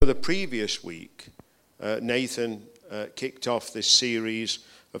the previous week, Nathan kicked off this series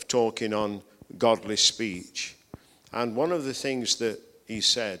of talking on godly speech. And one of the things that he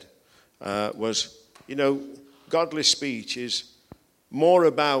said was, godly speech is more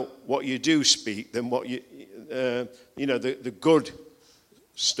about what you do speak than what the good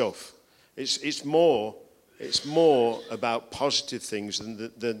stuff. It's more about positive things than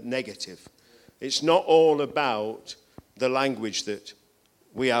the negative. It's not all about the language that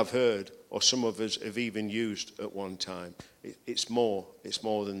we have heard or some of us have even used at one time. It's more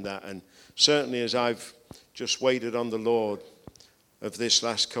than that. And certainly as I've just waited on the Lord of this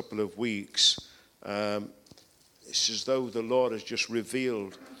last couple of weeks, it's as though the Lord has just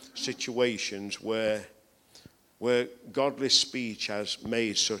revealed situations where godly speech has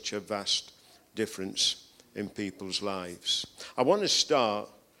made such a vast difference in people's lives. I want to start.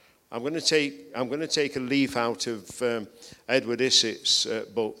 I'm going to take a leaf out of Edward Issett's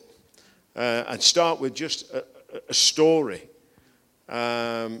book and start with just a story,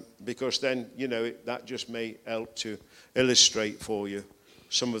 because then that just may help to illustrate for you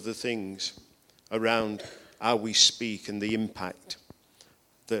some of the things around how we speak and the impact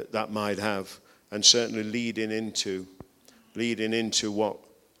that might have, and certainly leading into what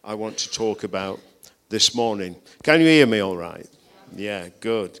I want to talk about this morning. Can you hear me all right? Yeah,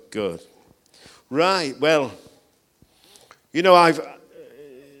 good. Right, well,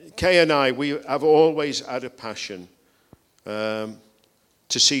 Kay and I, we have always had a passion to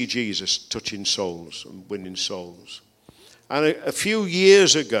see Jesus touching souls and winning souls. And a few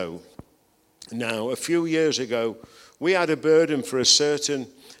years ago, we had a burden for a certain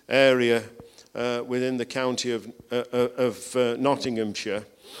area within the county of Nottinghamshire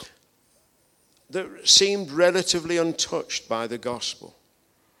that seemed relatively untouched by the gospel.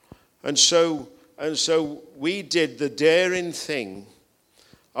 And so we did the daring thing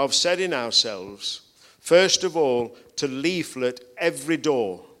of setting ourselves, first of all, to leaflet every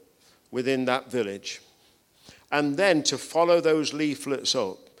door within that village, and then to follow those leaflets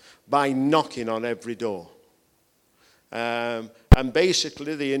up by knocking on every door. And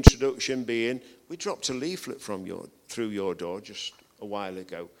basically the introduction being, we dropped a leaflet through your door just a while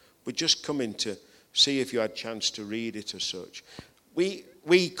ago. We're just coming to see if you had a chance to read it as such. We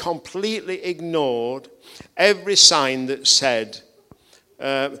completely ignored every sign that said,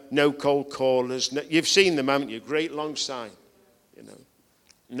 no cold callers. No, you've seen them, haven't you? Great long sign.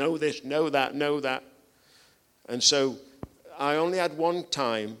 Know this, know that, know that. And so I only had one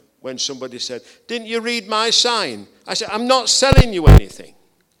time when somebody said, didn't you read my sign? I said, I'm not selling you anything.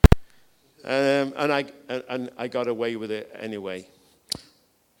 And I got away with it anyway.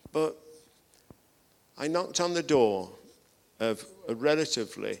 But I knocked on the door of a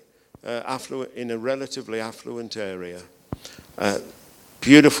relatively affluent area.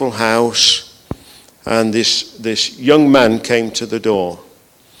 Beautiful house, and this young man came to the door,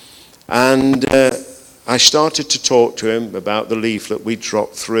 and I started to talk to him about the leaflet we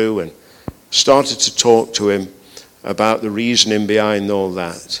dropped through, and started to talk to him about the reasoning behind all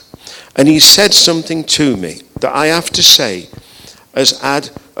that. And he said something to me that I have to say has had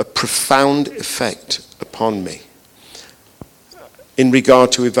a profound effect upon me in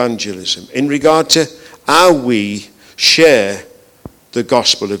regard to evangelism, in regard to how we share the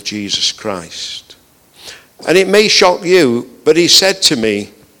gospel of Jesus Christ. And it may shock you, but he said to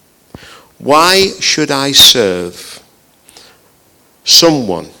me, why should I serve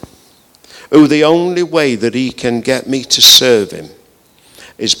someone who the only way that he can get me to serve him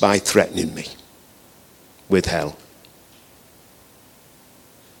is by threatening me with hell?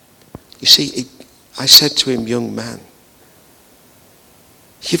 You see, I said to him, young man,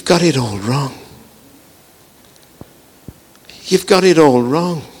 you've got it all wrong. You've got it all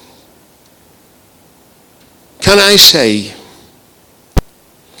wrong. Can I say,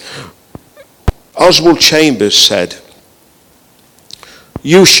 Oswald Chambers said,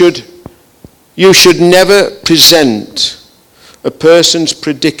 you should never present a person's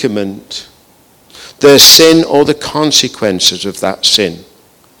predicament, their sin or the consequences of that sin,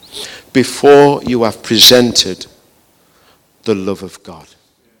 before you have presented the love of God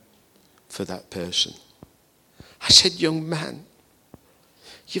for that person. I said, young man,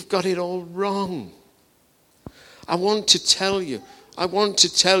 you've got it all wrong. I want to tell you,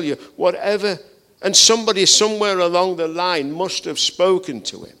 whatever, and somebody somewhere along the line must have spoken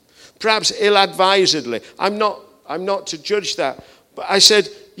to him, perhaps ill-advisedly. I'm not to judge that. But I said,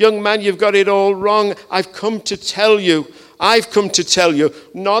 young man, you've got it all wrong. I've come to tell you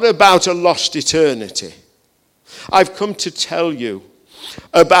not about a lost eternity. I've come to tell you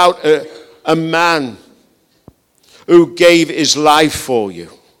about a man who gave his life for you.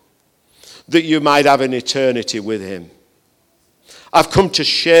 that you might have an eternity with him. I've come to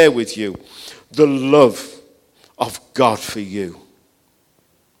share with you the love of God for you.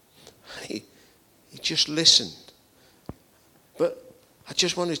 He just listened. But I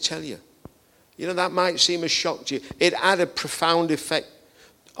just want to tell you, that might seem a shock to you. It had a profound effect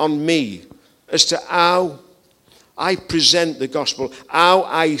on me as to how I present the gospel, how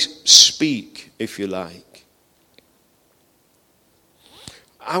I speak, if you like.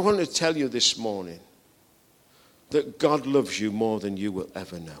 I want to tell you this morning that God loves you more than you will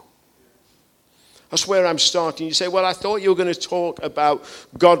ever know. That's where I'm starting. You say, well, I thought you were going to talk about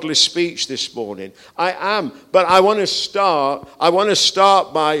godly speech this morning. I am, but I want to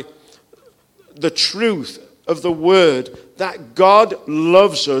start by the truth of the word that God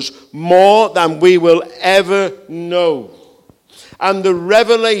loves us more than we will ever know. And the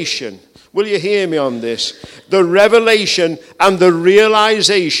revelation, will you hear me on this? The revelation and the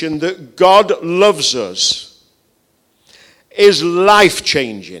realization that God loves us is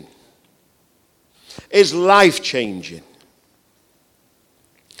life-changing. Is life-changing.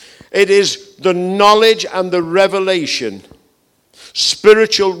 It is the knowledge and the revelation,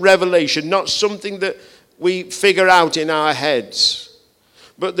 spiritual revelation, not something that we figure out in our heads,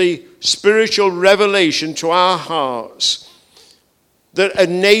 but the spiritual revelation to our hearts that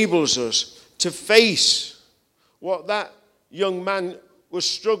enables us to face what that young man was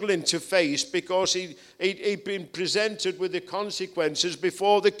struggling to face because he'd been presented with the consequences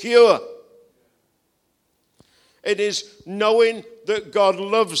before the cure. It is knowing that God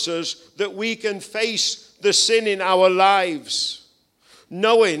loves us that we can face the sin in our lives.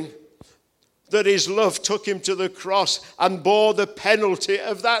 Knowing that his love took him to the cross and bore the penalty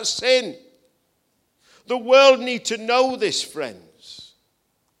of that sin. The world need to know this, friends.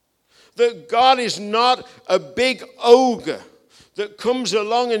 That God is not a big ogre that comes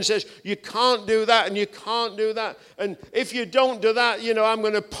along and says, you can't do that and you can't do that. And if you don't do that, I'm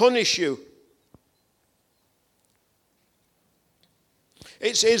going to punish you.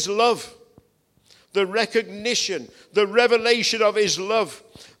 It's his love, the recognition, the revelation of his love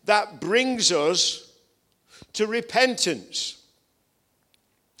that brings us to repentance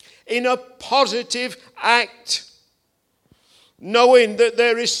in a positive act, knowing that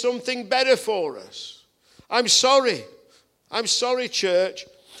there is something better for us. I'm sorry, church.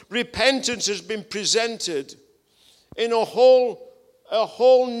 Repentance has been presented in a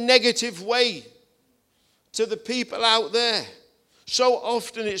whole negative way to the people out there. So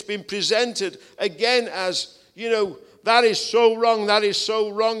often it's been presented again as, that is so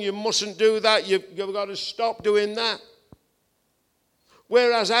wrong, you mustn't do that, you've got to stop doing that.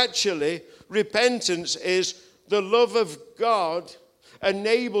 Whereas actually, repentance is the love of God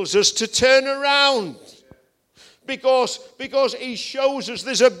enables us to turn around. Because he shows us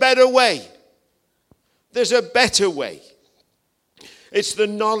there's a better way. There's a better way. It's the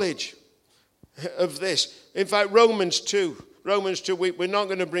knowledge of this. In fact, Romans 2, we're not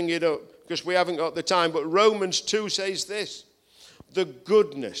going to bring it up because we haven't got the time, but Romans 2 says this: the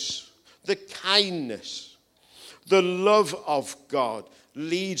goodness, the kindness, the love of God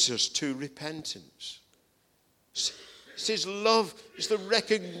leads us to repentance. It's his love, it's the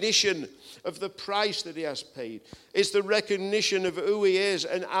recognition of the price that he has paid. It's the recognition of who he is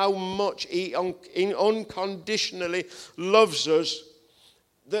and how much he unconditionally loves us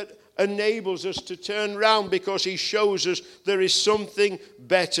that enables us to turn round because he shows us there is something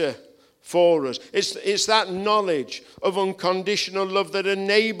better for us. It's that knowledge of unconditional love that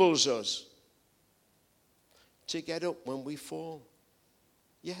enables us to get up when we fall.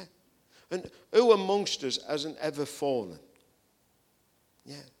 Yeah. And who amongst us hasn't ever fallen?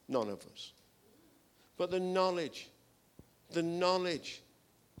 Yeah, none of us. But the knowledge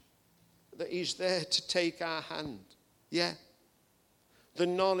that he's there to take our hand. Yeah. The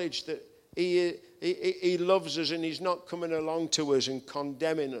knowledge that he loves us and he's not coming along to us and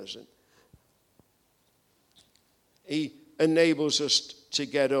condemning us. And he enables us to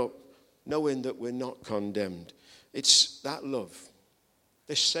get up knowing that we're not condemned. It's that love,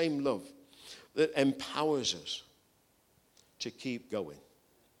 this same love, that empowers us to keep going.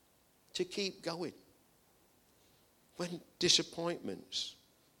 To keep going. When disappointments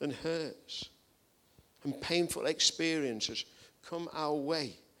and hurts and painful experiences come our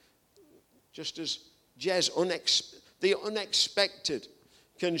way, just as the unexpected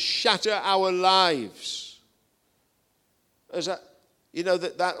can shatter our lives. As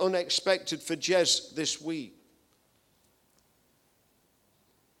that unexpected for Jez this week.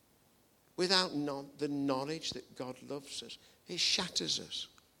 Without the knowledge that God loves us, it shatters us.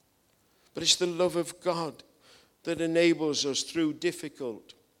 But it's the love of God that enables us through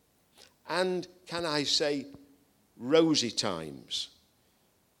difficult and can I say, rosy times.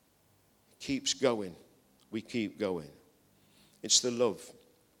 Keeps going. We keep going. It's the love,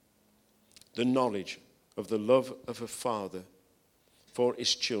 the knowledge of the love of a father for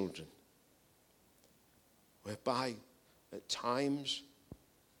his children, whereby at times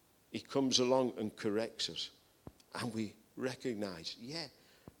he comes along and corrects us, and we recognize, yeah,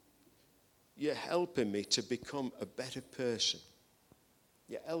 you're helping me to become a better person.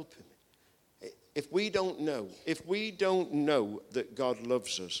 You're helping me. If we don't know that God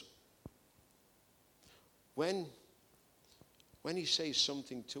loves us, when he says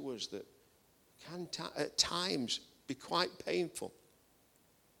something to us that can at times be quite painful,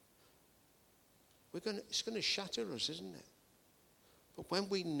 it's going to shatter us, isn't it? But when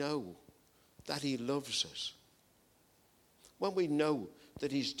we know that he loves us, when we know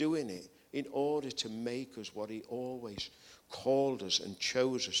that he's doing it in order to make us what he always called us and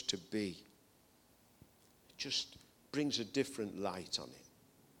chose us to be, it just brings a different light on it.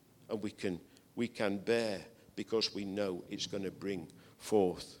 And we can bear, because we know it's going to bring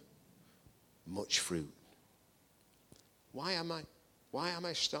forth much fruit. Why am I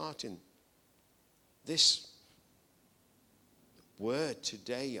starting this word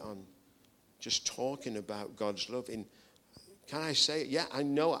today on just talking about God's love? Can I say it? Yeah, I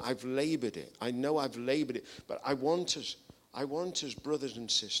know I've labored it. But I want us, brothers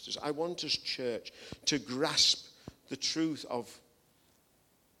and sisters, I want us, church, to grasp the truth of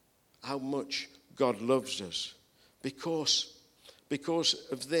how much God loves us. Because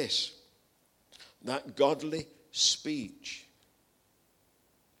of this, that godly speech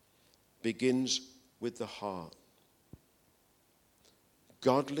begins with the heart.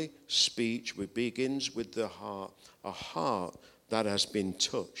 Godly speech begins with the heart, a heart that has been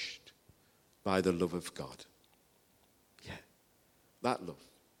touched by the love of God. Yeah, that love.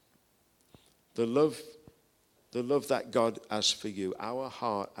 The love that God has for you. Our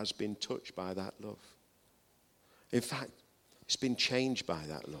heart has been touched by that love. In fact, it's been changed by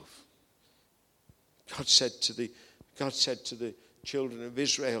that love. God said to the children of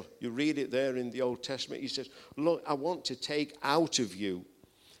Israel, you read it there in the Old Testament, he says, look, I want to take out of you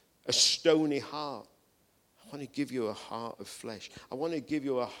a stony heart. I want to give you a heart of flesh. I want to give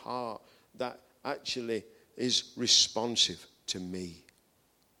you a heart that actually is responsive to me.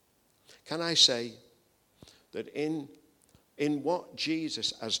 Can I say that in what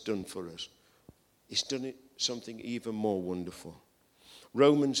Jesus has done for us, he's done it something even more wonderful.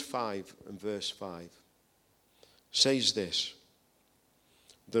 Romans 5 and verse 5 says this: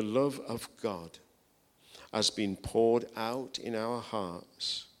 the love of God has been poured out in our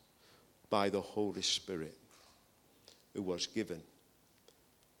hearts by the Holy Spirit who was given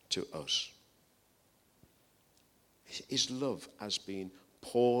to us. His love has been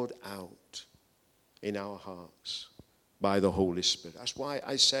poured out in our hearts by the Holy Spirit. That's why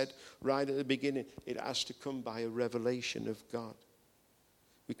I said right at the beginning, it has to come by a revelation of God.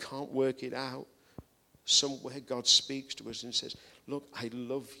 We can't work it out. Somewhere God speaks to us and says, look, I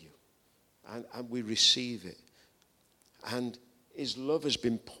love you. And we receive it. And his love has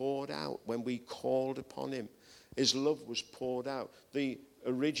been poured out when we called upon him. His love was poured out. The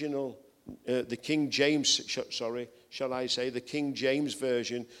original, the King James, the King James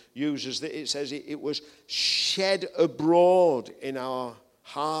Version uses that. It says it was shed abroad in our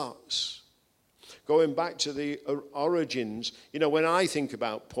hearts. Going back to the origins, when I think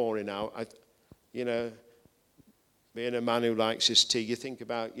about pouring out, being a man who likes his tea, you think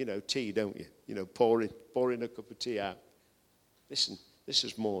about, tea, don't you? Pouring a cup of tea out. Listen, this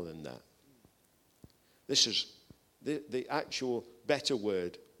is more than that. This is, the actual better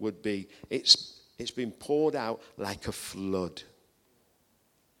word would be, it's been poured out like a flood.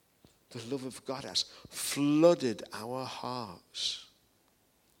 The love of God has flooded our hearts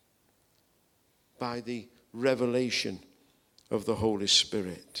by the revelation of the Holy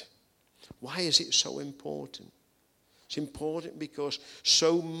Spirit. Why is it so important? It's important because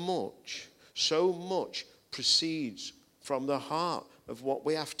so much proceeds from the heart of what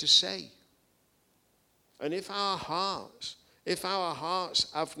we have to say. And if our hearts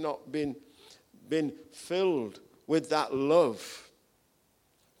have not been filled with that love,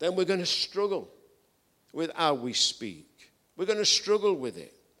 then we're going to struggle with how we speak. We're going to struggle with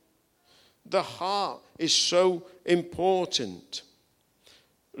it. The heart is so important.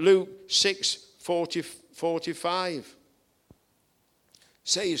 Luke 6:45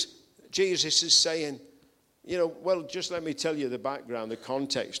 says, Jesus is saying, just let me tell you the background, the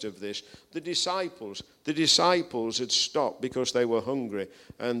context of this. The disciples had stopped because they were hungry,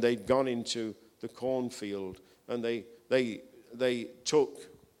 and they'd gone into the cornfield, and they took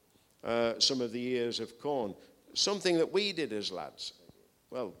some of the ears of corn. Something that we did as lads.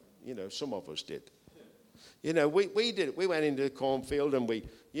 Well, some of us did. We did it. We went into the cornfield and we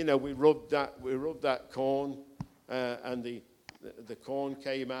rubbed that corn, and the corn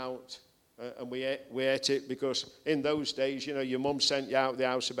came out, and we ate it, because in those days, your mum sent you out of the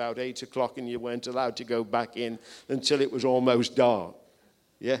house about 8 o'clock and you weren't allowed to go back in until it was almost dark.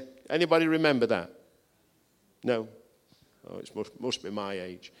 Yeah? Anybody remember that? No? Oh, it must be my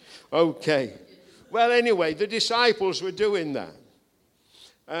age. Okay. Well, anyway, the disciples were doing that.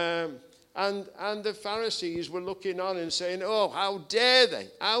 And the Pharisees were looking on and saying, oh, how dare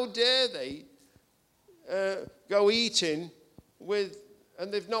they go eating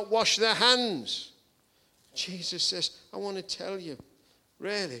and they've not washed their hands. Jesus says, I want to tell you,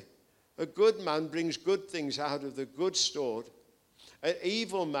 really, a good man brings good things out of the good stored. An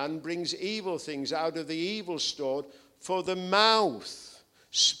evil man brings evil things out of the evil stored, for the mouth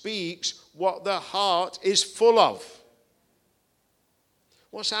speaks what the heart is full of.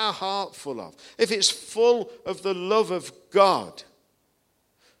 What's our heart full of? If it's full of the love of God,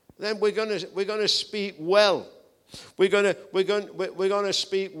 then we're going to speak well. We're going to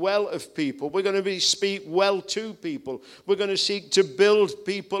speak well of people. We're going to speak well to people. We're going to seek to build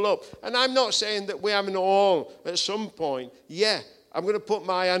people up. And I'm not saying that we haven't all at some point. Yeah, I'm going to put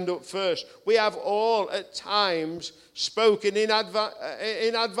my hand up first. We have all at times spoken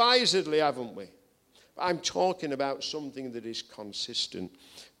inadvisedly, haven't we? I'm talking about something that is consistent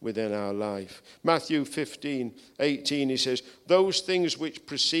within our life. Matthew 15:18, he says, those things which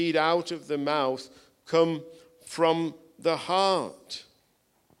proceed out of the mouth come from the heart.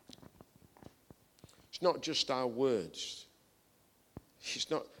 It's not just our words. It's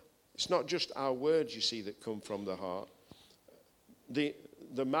not just our words, you see, that come from the heart. The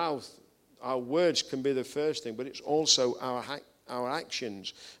mouth, our words can be the first thing, but it's also our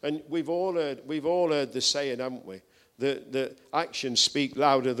actions. And we've all heard the saying, haven't we? That actions speak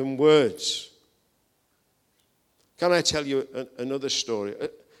louder than words. Can I tell you another story?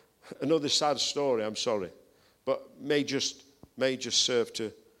 Another sad story, I'm sorry. But may just serve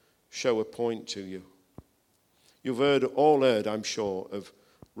to show a point to you. You've all heard, I'm sure, of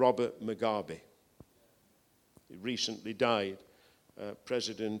Robert Mugabe. He recently died,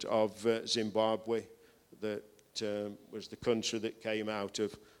 president of Zimbabwe, that was the country that came out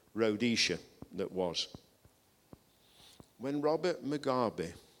of Rhodesia, that was. When Robert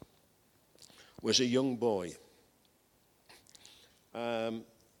Mugabe was a young boy,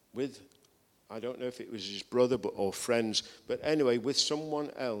 with, I don't know if it was his brother or friends, but anyway, with someone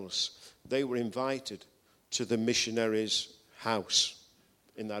else, they were invited to the missionaries' house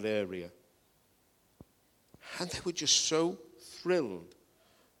in that area. And they were just so thrilled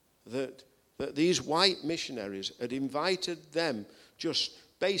that these white missionaries had invited them, just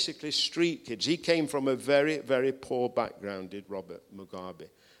basically street kids. He came from a very, very poor background, did Robert Mugabe.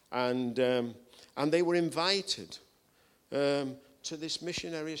 And they were invited to this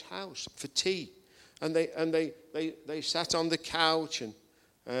missionary's house for tea. And they sat on the couch and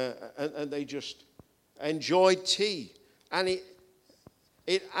they just enjoyed tea. And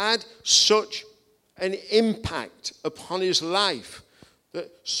it had such an impact upon his life that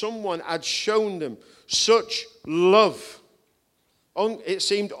someone had shown them such love. It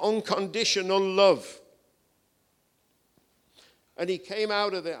seemed unconditional love. And he came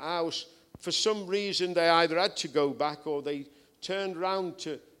out of the house. For some reason, they either had to go back or they turned round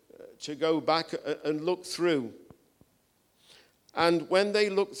to go back and look through. And when they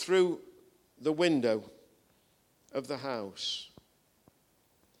looked through the window of the house,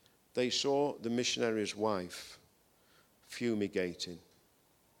 they saw the missionary's wife fumigating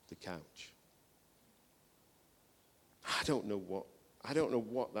the couch. I don't know what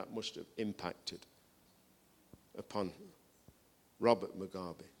that must have impacted upon Robert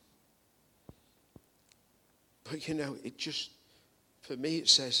Mugabe. But it just, for me it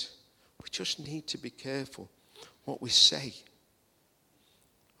says, we just need to be careful what we say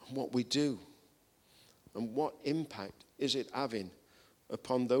and what we do and what impact is it having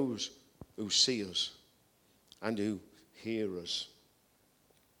upon those who see us and who hear us.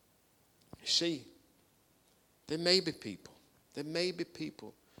 You see, there may be people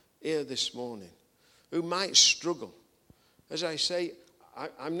here this morning who might struggle. As I say,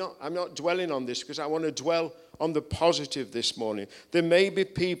 I'm not dwelling on this because I want to dwell on the positive this morning. There may be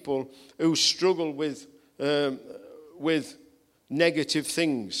people who struggle with negative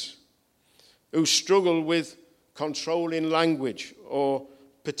things, who struggle with controlling language or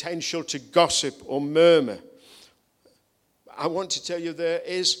potential to gossip or murmur. I want to tell you there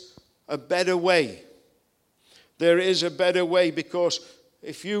is a better way. There is a better way, because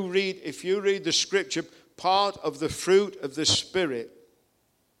if you read the scripture, part of the fruit of the Spirit,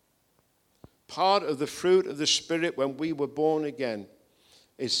 when we were born again,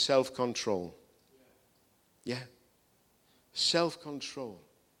 is self-control. Yeah. Self-control.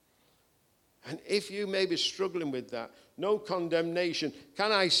 And if you may be struggling with that, no condemnation,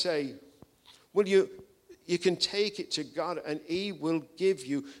 can I say, well, you can take it to God and he will give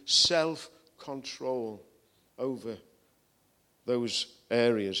you self-control over those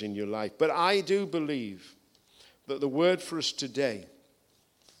areas in your life. But I do believe that the word for us today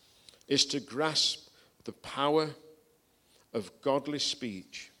is to grasp the power of godly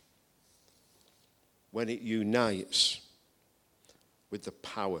speech when it unites with the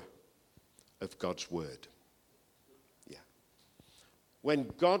power of God's word. Yeah. When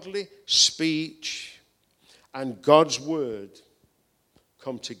godly speech and God's word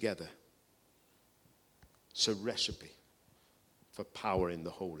come together, it's a recipe for power in the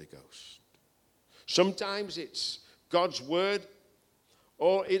Holy Ghost. Sometimes it's God's word,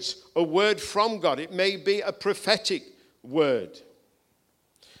 or it's a word from God. It may be a prophetic word.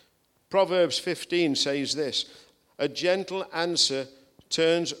 Proverbs 15 says this: a gentle answer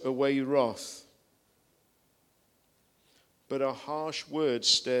turns away wrath, but a harsh word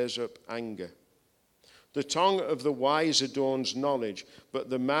stirs up anger. The tongue of the wise adorns knowledge, but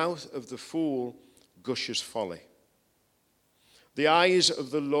the mouth of the fool gushes folly. The eyes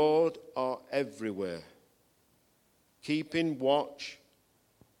of the Lord are everywhere, keeping watch.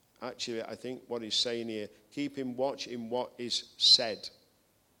 Actually, I think what he's saying here, keeping watch in what is said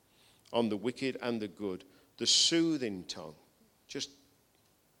on the wicked and the good. The soothing tongue. Just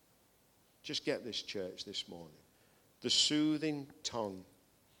get this, church, this morning. The soothing tongue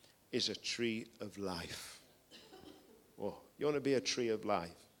is a tree of life. Oh, you want to be a tree of life?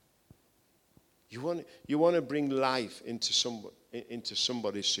 You want to bring life into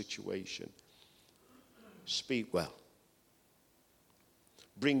somebody's situation. Speak well.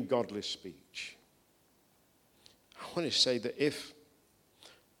 Bring godly speech. I want to say that if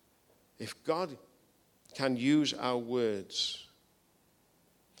God can use our words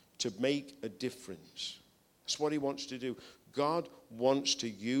to make a difference, that's what he wants to do. God wants to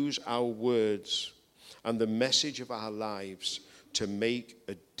use our words and the message of our lives to make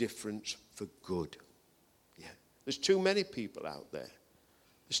a difference for good. Yeah. There's too many people out there.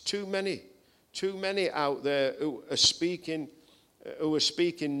 There's too many out there who are speaking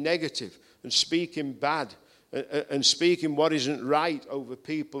negative and speaking bad and speaking what isn't right over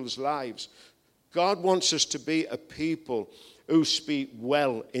people's lives. God wants us to be a people who speak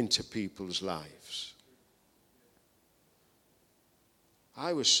well into people's lives.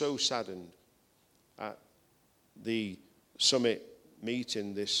 I was so saddened at the summit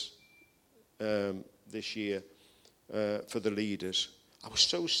meeting this year for the leaders. I was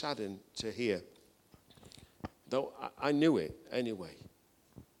so saddened to hear, though I knew it anyway.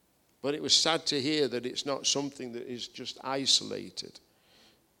 But it was sad to hear that it's not something that is just isolated.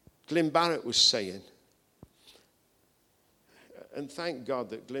 Glyn Barrett was saying, and thank God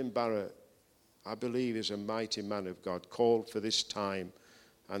that Glyn Barrett, I believe, is a mighty man of God, called for this time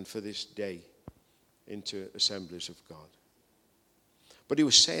and for this day into assemblies of God. But he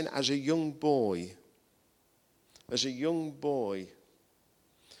was saying, as a young boy,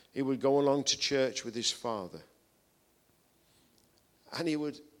 he would go along to church with his father. And he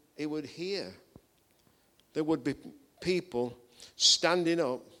would hear there would be people standing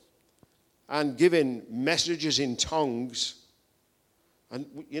up and giving messages in tongues. And,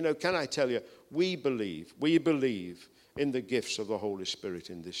 can I tell you, we believe in the gifts of the Holy Spirit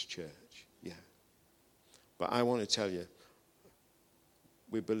in this church. Yeah. But I want to tell you,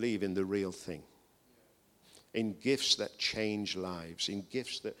 we believe in the real thing. In gifts that change lives, in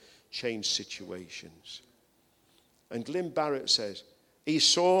gifts that change situations. And Glyn Barrett says, he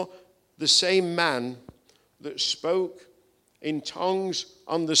saw the same man that spoke in tongues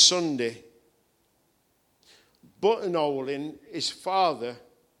on the Sunday buttonholing his father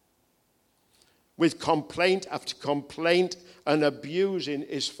with complaint after complaint and abusing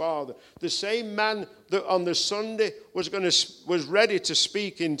his father. The same man that on the Sunday was ready to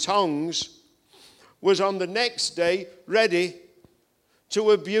speak in tongues was on the next day ready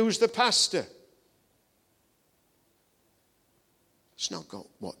to abuse the pastor. It's not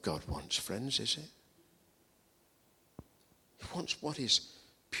what God wants, friends, is it? He wants what is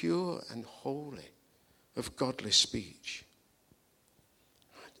pure and holy of godly speech.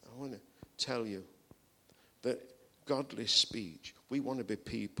 I want to tell you that godly speech, we want to be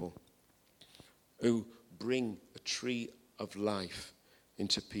people who bring a tree of life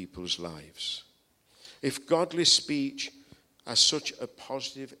into people's lives. If godly speech has such a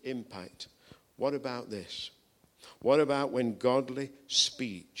positive impact. What about this? What about when godly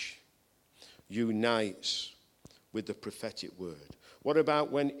speech unites with the prophetic word? What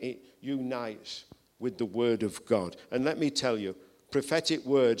about when it unites with the word of God? And let me tell you, prophetic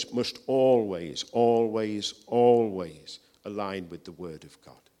words must always, always, always align with the word of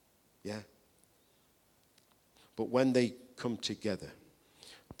God. Yeah? But when they come together,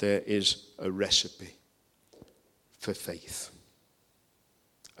 there is a recipe for faith.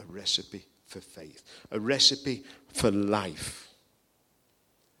 A recipe for faith. A recipe for life.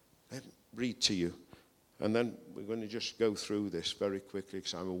 Let me read to you. And then we're going to just go through this very quickly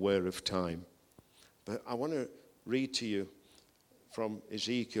because I'm aware of time. But I want to read to you from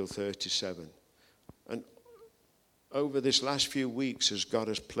Ezekiel 37. And over this last few weeks, as God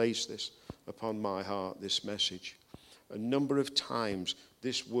has placed this upon my heart, this message, a number of times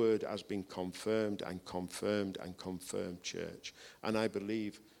this word has been confirmed and confirmed and confirmed, church. And I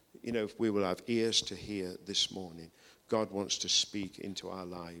believe, if we will have ears to hear this morning, God wants to speak into our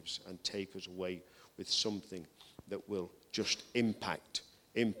lives and take us away with something that will just impact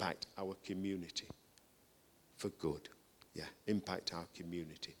our community for good. Yeah, impact our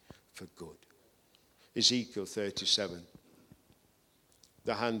community for good. Ezekiel 37.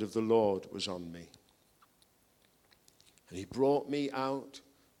 The hand of the Lord was on me. And he brought me out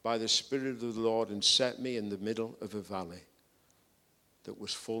by the Spirit of the Lord and set me in the middle of a valley that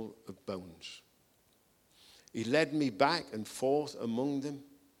was full of bones. He led me back and forth among them,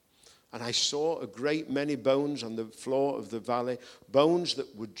 and I saw a great many bones on the floor of the valley, bones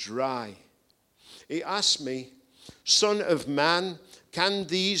that were dry. He asked me, Son of man, can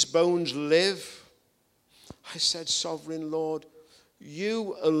these bones live? I said, Sovereign Lord,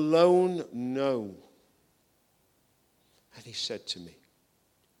 you alone know. And he said to me,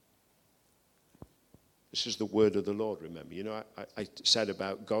 this is the word of the Lord, remember. I said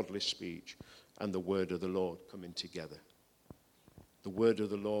about godly speech and the word of the Lord coming together. The word of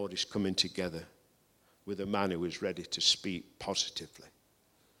the Lord is coming together with a man who is ready to speak positively.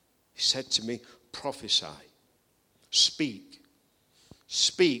 He said to me, prophesy, speak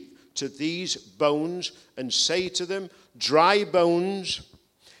to these bones and say to them, dry bones,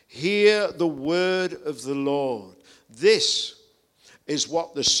 hear the word of the Lord. This is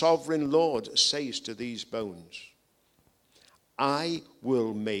what the sovereign Lord says to these bones. I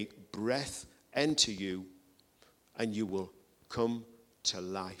will make breath enter you, and you will come to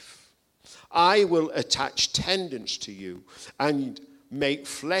life. I will attach tendons to you and make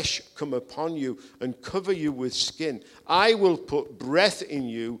flesh come upon you and cover you with skin. I will put breath in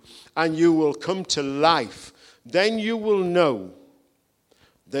you, and you will come to life. Then you will know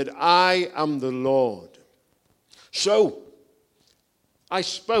that I am the Lord. So, I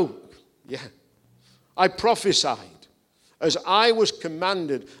spoke, I prophesied as I was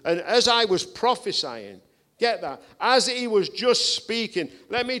commanded. And as I was prophesying, get that, as he was just speaking,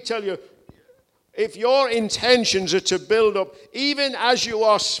 let me tell you, if your intentions are to build up, even as you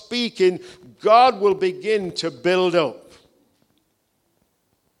are speaking, God will begin to build up.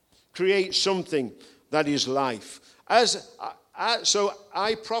 Create something that is life. So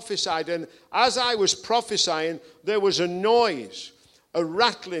I prophesied, and as I was prophesying, there was a noise, a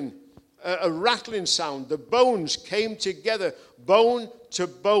rattling sound. The bones came together, bone to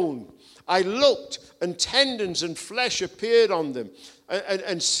bone. I looked, and tendons and flesh appeared on them,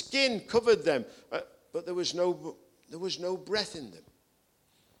 and skin covered them, but there was no breath in them.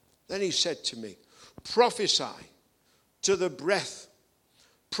 Then he said to me, prophesy to the breath.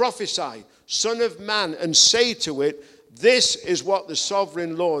 Prophesy, Son of man, and say to it, this is what the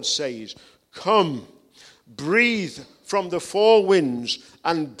sovereign Lord says. Come, breathe from the four winds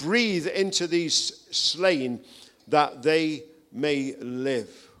and breathe into these slain that they may live.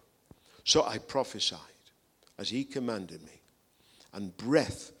 So I prophesied as he commanded me, and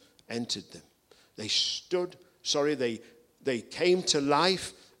breath entered them. They came to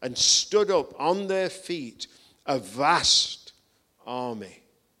life and stood up on their feet, a vast army.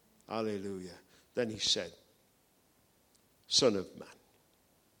 Hallelujah. Then he said, Son of man,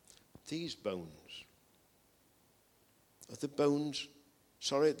 these bones are the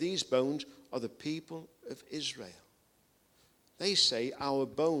people of Israel. They say our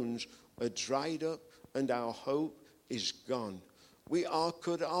bones are dried up and our hope is gone. We are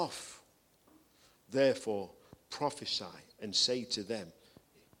cut off. Therefore, prophesy and say to them,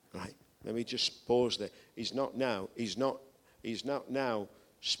 right? Let me just pause there. He's not now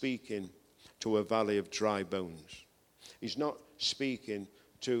speaking to a valley of dry bones. He's not speaking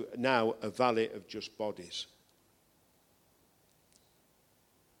to now a valley of just bodies.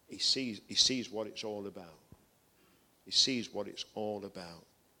 He sees what it's all about. He sees what it's all about.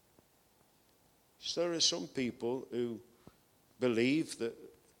 So there are some people who believe that,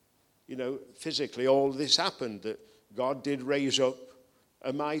 physically all this happened, that God did raise up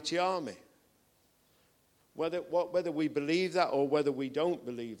a mighty army. Whether we believe that or whether we don't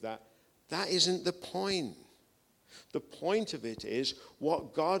believe that, that isn't the point. The point of it is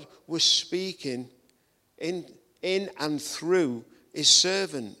what God was speaking in and through his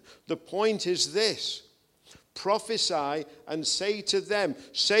servant. The point is this: prophesy and say to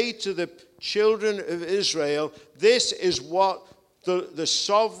the children of Israel, this is what the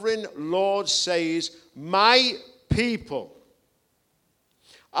sovereign Lord says, my people,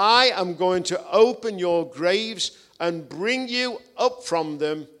 I am going to open your graves and bring you up from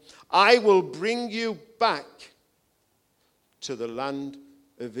them. I will bring you back to the land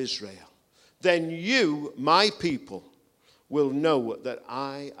of Israel. Then you, my people, will know that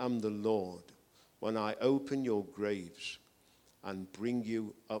I am the Lord when I open your graves and bring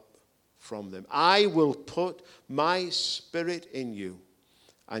you up from them. I will put my spirit in you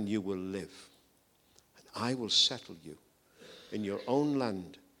and you will live. And I will settle you in your own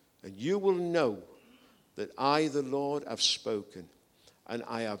land, and you will know that I, the Lord, have spoken, and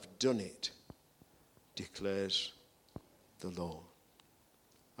I have done it, declares the Lord.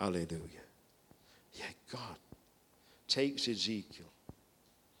 Hallelujah. Yeah, God takes Ezekiel,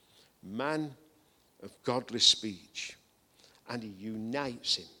 man of godly speech, and he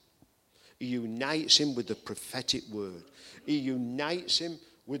unites him. He unites him with the prophetic word. He unites him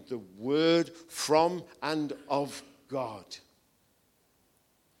with the word from and of God.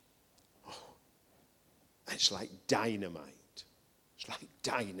 Oh, it's like dynamite. It's like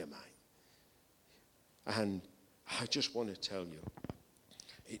dynamite. And I just want to tell you,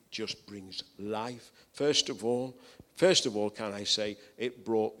 it just brings life. First of all, can I say, it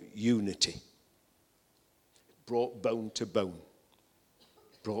brought unity. It brought bone to bone.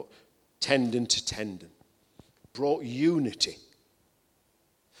 It brought tendon to tendon. It brought unity.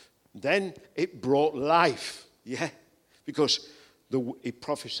 Then it brought life. Yeah, because it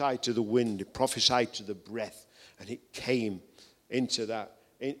prophesied to the wind, it prophesied to the breath, and it came into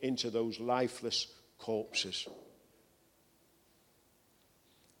those lifeless corpses.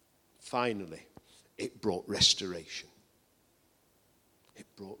 Finally, it brought restoration. It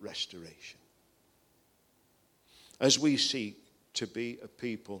brought restoration. As we seek to be a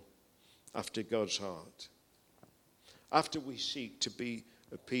people after God's heart, after we seek to be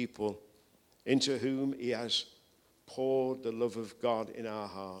a people into whom he has poured the love of God in our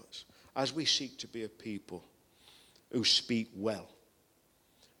hearts, as we seek to be a people who speak well,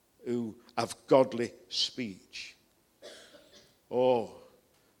 who have godly speech,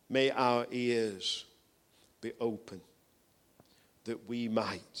 may our ears be open that we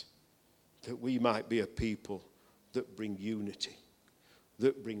might be a people that bring unity,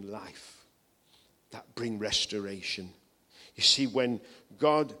 that bring life, that bring restoration. You see, when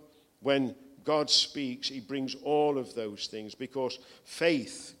God speaks, he brings all of those things, because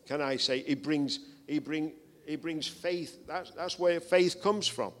faith, can I say, he brings faith. That's where faith comes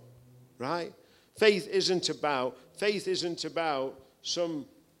from, right? Faith isn't about some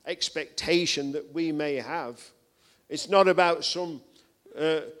expectation that we may have. It's not about some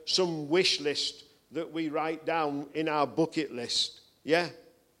wish list that we write down in our bucket list. Yeah?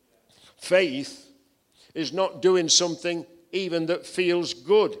 Faith is not doing something even that feels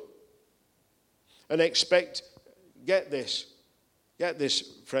good and get this,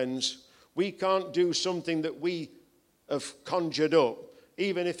 friends, we can't do something that we have conjured up,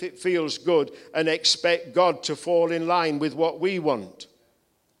 even if it feels good, and expect God to fall in line with what we want.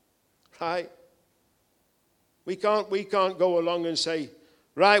 Right? We can't go along and say,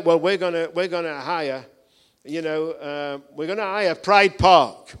 right, well, we're gonna hire, we're gonna hire Pride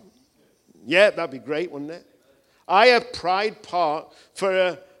Park. Yeah, that'd be great, wouldn't it? Hire Pride Park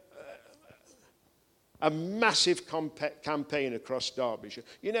for a massive campaign across Derbyshire.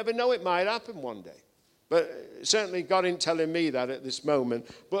 You never know, it might happen one day. But certainly God ain't telling me that at this moment.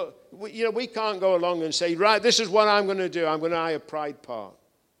 But we can't go along and say, right, this is what I'm going to do. I'm going to hire Pride Park.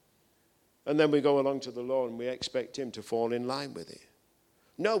 And then we go along to the Lord and we expect him to fall in line with it.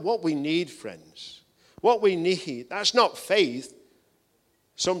 No, what we need, friends, that's not faith.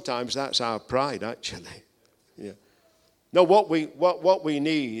 Sometimes that's our pride, actually. Yeah. No, what we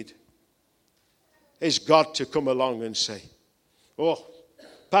need is God to come along and say,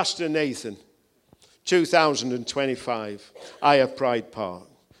 Pastor Nathan, 2025, I have Pride Park,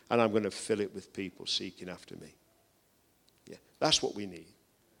 and I'm going to fill it with people seeking after me. Yeah, that's what we need.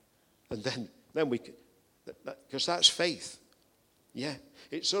 And then we can, because that's faith. Yeah,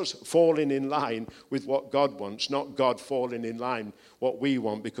 it's us falling in line with what God wants, not God falling in line what we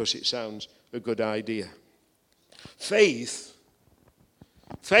want because it sounds a good idea. Faith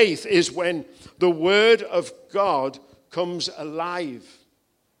is when the word of God comes alive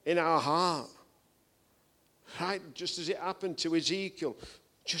in our heart. Right? Just as it happened to Ezekiel,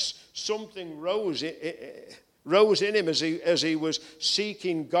 just something rose in him as he was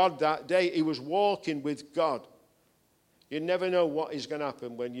seeking God that day. He was walking with God. You never know what is going to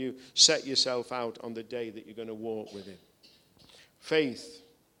happen when you set yourself out on the day that you're going to walk with him. Faith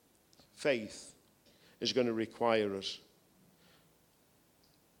is going to require us,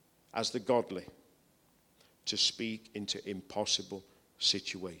 as the godly, to speak into impossible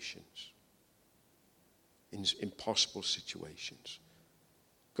situations. In impossible situations.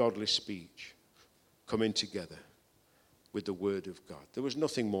 Godly speech coming together with the word of God. There was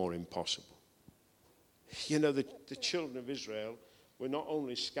nothing more impossible. You know, the children of Israel were not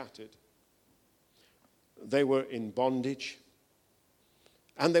only scattered, they were in bondage,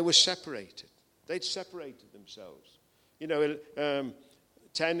 and they were separated. They'd separated themselves. You know,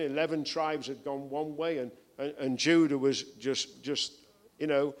 10, 11 tribes had gone one way, and Judah was just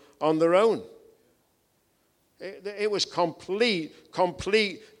on their own. It was complete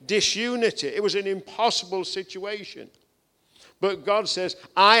disunity. It was an impossible situation. But God says,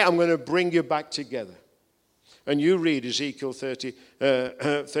 I am going to bring you back together. And you read Ezekiel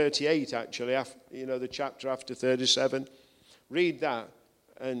 38, actually, the chapter after 37. Read that,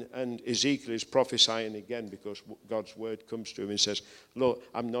 and Ezekiel is prophesying again because God's word comes to him and says, look,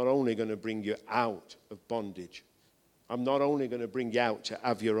 I'm not only going to bring you out of bondage, I'm not only going to bring you out to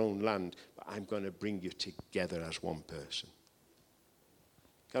have your own land, but I'm going to bring you together as one person.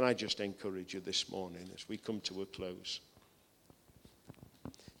 Can I just encourage you this morning as we come to a close?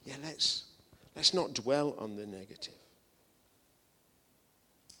 Yeah, let's not dwell on the negative.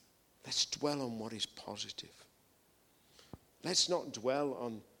 Let's dwell on what is positive. Let's not dwell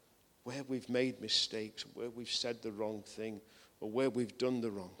on where we've made mistakes, where we've said the wrong thing, or where we've done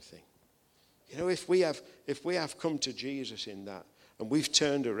the wrong thing. You know, if we have come to Jesus in that and we've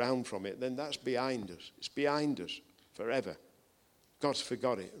turned around from it, then that's behind us. It's behind us forever. God's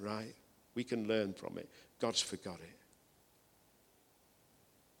forgot it, right? We can learn from it. God's forgot it.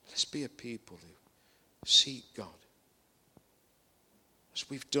 Let's be a people who seek God. As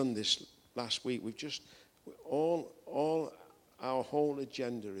we've done this last week, all our whole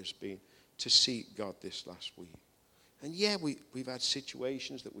agenda has been to seek God this last week. And yeah, we've had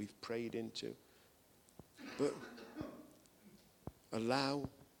situations that we've prayed into. But allow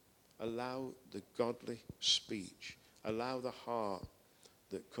the godly speech. Allow the heart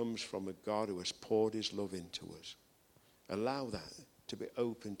that comes from a God who has poured his love into us. Allow that to be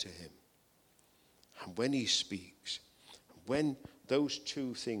open to him. And when he speaks, when those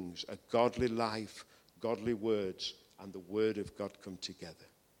two things, a godly life, godly words, and the word of God come together,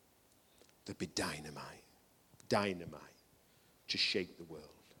 there'll be dynamite to shake the world,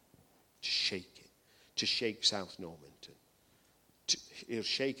 to shake it, to shake South Normanton. It'll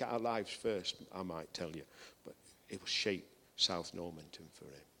shake our lives first, I might tell you, but it will shake South Normanton for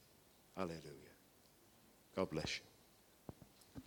him. Hallelujah. God bless you.